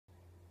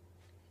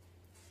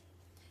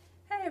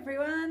Hi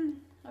everyone,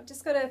 I've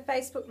just got a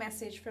Facebook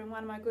message from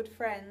one of my good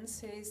friends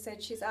who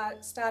said she's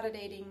started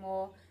eating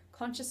more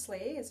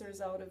consciously as a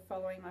result of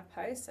following my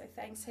posts, so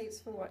thanks heaps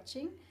for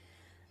watching.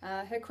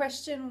 Her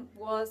question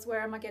was,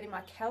 where am I getting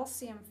my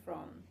calcium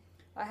from?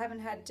 I haven't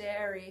had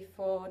dairy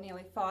for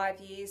nearly 5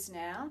 years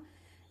now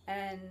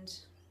and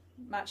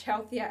much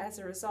healthier as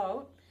a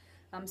result.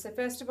 So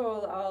first of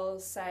all, I'll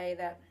say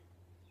that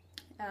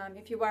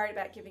if you're worried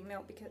about giving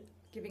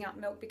up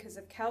milk because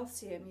of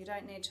calcium, you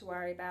don't need to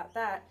worry about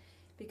that,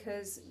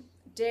 because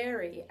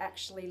dairy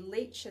actually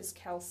leaches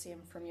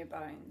calcium from your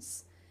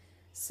bones.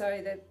 So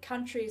the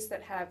countries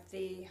that have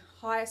the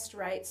highest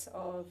rates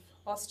of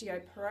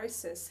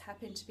osteoporosis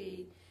happen to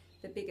be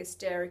the biggest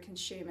dairy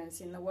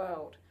consumers in the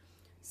world.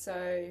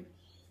 So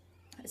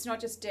it's not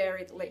just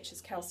dairy that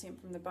leaches calcium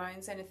from the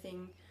bones,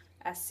 anything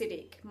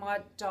acidic.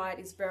 My diet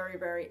is very,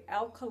 very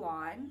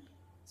alkaline.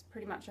 It's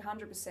pretty much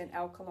 100%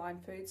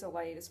 alkaline foods. All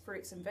I eat is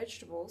fruits and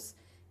vegetables,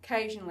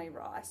 occasionally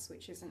rice,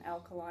 which isn't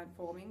alkaline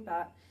forming,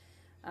 but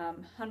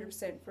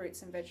 100%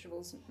 fruits and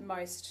vegetables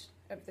most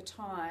of the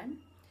time.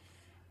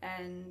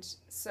 And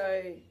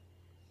so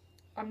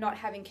I'm not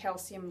having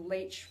calcium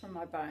leach from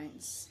my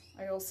bones.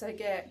 I also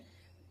get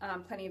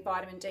plenty of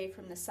vitamin D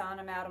from the sun.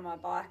 I'm out on my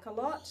bike a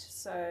lot,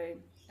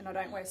 and I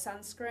don't wear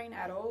sunscreen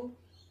at all,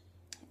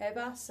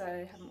 ever, so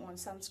I haven't worn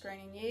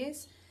sunscreen in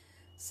years.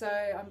 So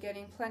I'm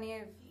getting plenty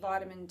of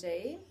vitamin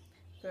D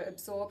for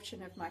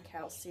absorption of my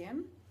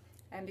calcium.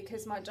 And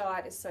because my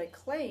diet is so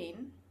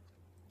clean,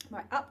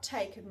 my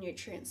uptake of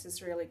nutrients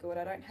is really good.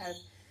 I don't have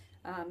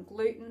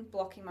gluten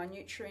blocking my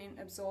nutrient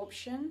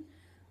absorption.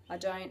 I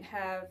don't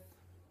have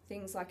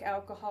things like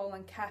alcohol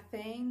and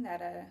caffeine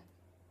that are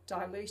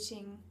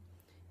diluting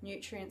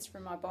nutrients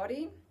from my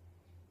body.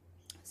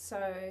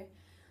 So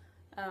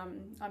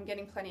I'm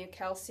getting plenty of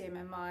calcium,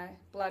 and my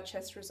blood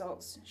test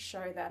results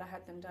show that. I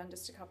had them done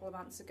just a couple of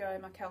months ago.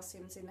 My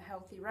calcium's in the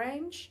healthy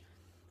range.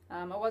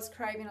 I was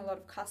craving a lot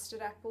of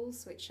custard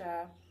apples, which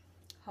are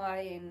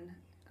high in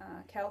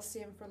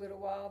calcium for a little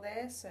while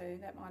there, so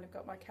that might have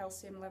got my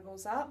calcium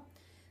levels up.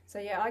 So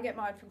yeah, I get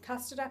mine from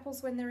custard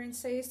apples when they're in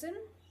season,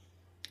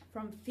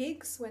 from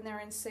figs when they're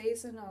in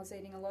season. I was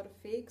eating a lot of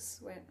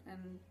figs,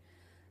 and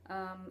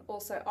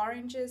also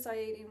oranges I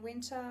eat in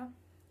winter.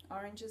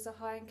 Oranges are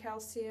high in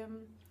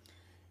calcium.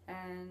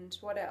 And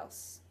what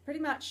else? Pretty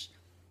much,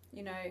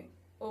 you know,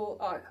 all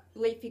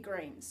leafy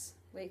greens.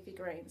 Leafy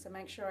greens. I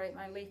make sure I eat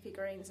my leafy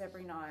greens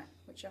every night,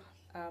 which are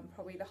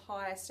probably the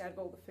highest out of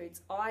all the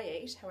foods I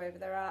eat. However,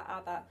 there are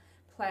other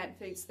plant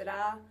foods that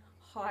are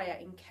higher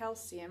in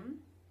calcium,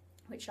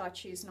 which I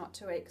choose not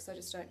to eat because I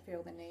just don't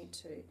feel the need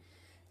to.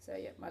 So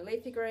yeah, my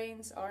leafy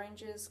greens,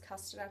 oranges,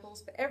 custard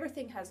apples, but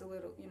everything has a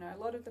little, you know,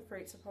 a lot of the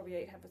fruits I probably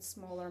eat have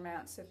smaller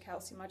amounts of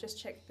calcium. I just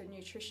checked the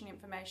nutrition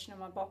information on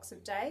my box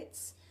of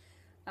dates.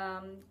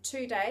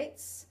 2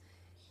 dates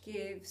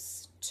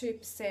gives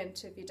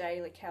 2% of your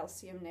daily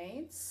calcium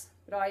needs,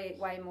 but I eat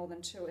way more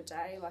than 2 a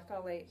day. Like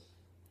I'll eat,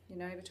 you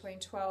know, between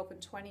 12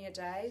 and 20 a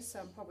day, so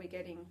I'm probably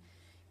getting,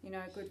 you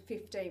know, a good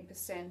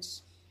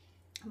 15%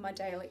 of my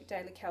daily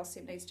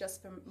calcium needs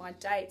just from my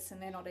dates, and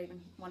they're not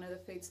even one of the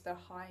foods that are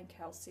high in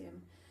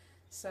calcium.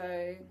 So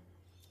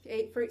if you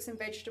eat fruits and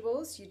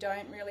vegetables, you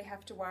don't really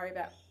have to worry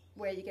about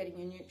where you're getting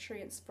your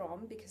nutrients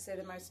from, because they're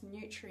the most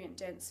nutrient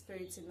dense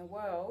foods in the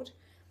world.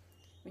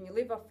 When you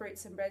live off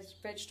fruits and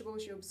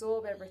vegetables, you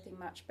absorb everything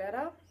much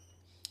better.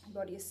 Your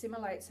body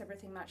assimilates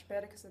everything much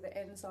better because of the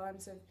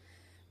enzymes have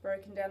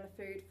broken down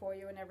the food for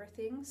you and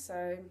everything.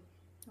 So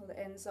all the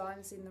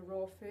enzymes in the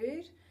raw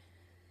food.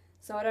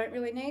 So I don't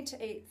really need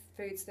to eat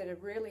foods that are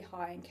really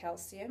high in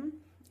calcium.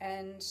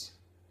 And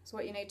so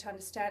what you need to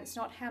understand, it's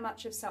not how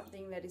much of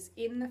something that is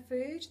in the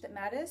food that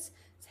matters,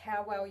 it's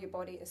how well your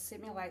body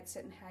assimilates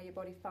it and how your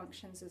body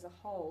functions as a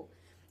whole.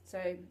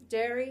 So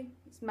dairy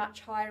is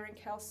much higher in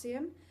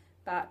calcium,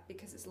 but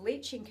because it's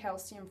leaching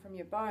calcium from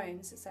your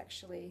bones, it's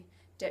actually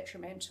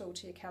detrimental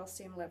to your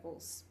calcium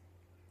levels.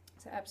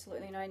 So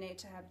absolutely no need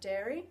to have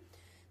dairy.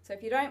 So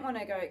if you don't want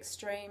to go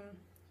extreme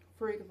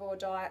frugivore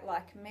diet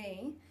like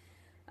me,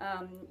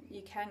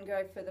 you can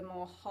go for the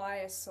more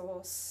higher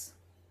source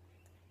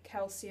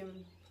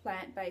calcium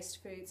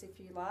plant-based foods if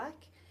you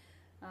like,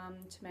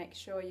 to make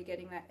sure you're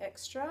getting that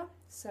extra.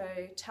 So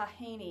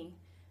tahini,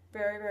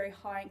 very, very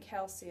high in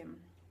calcium.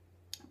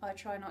 I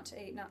try not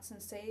to eat nuts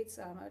and seeds.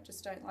 I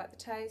just don't like the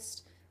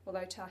taste,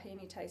 although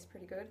tahini tastes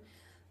pretty good.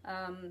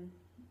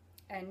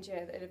 And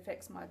yeah, it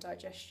affects my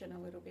digestion a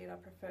little bit.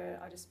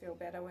 I just feel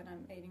better when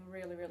I'm eating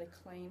really, really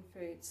clean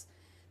foods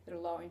that are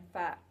low in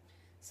fat.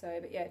 So,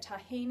 but yeah,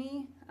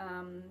 tahini,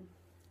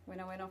 when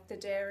I went off the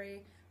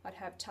dairy, I'd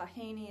have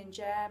tahini and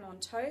jam on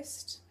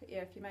toast. But yeah,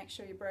 if you make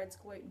sure your bread's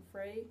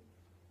gluten-free.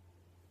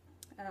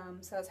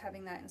 So I was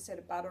having that instead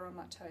of butter on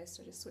my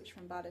toast. I just switched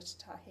from butter to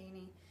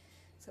tahini.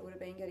 So I would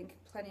have been getting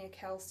plenty of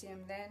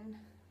calcium then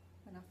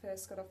when I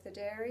first got off the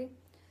dairy.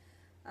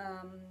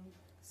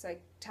 So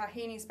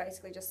tahini is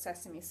basically just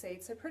sesame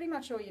seeds. So pretty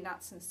much all your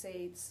nuts and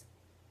seeds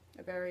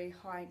are very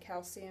high in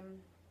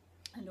calcium.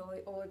 and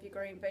all of your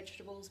green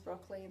vegetables,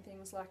 broccoli and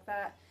things like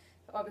that,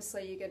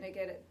 obviously you're going to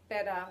get it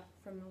better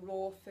from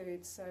raw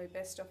food, so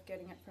best off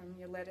getting it from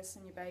your lettuce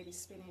and your baby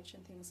spinach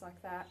and things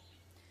like that.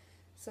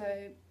 So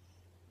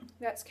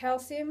that's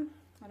calcium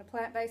on a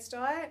plant-based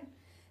diet.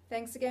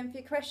 Thanks again for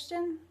your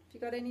question. If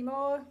you've got any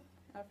more,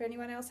 or if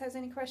anyone else has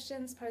any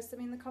questions, post them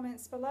in the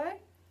comments below,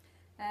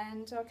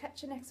 and I'll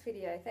catch you next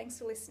video. Thanks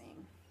for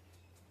listening.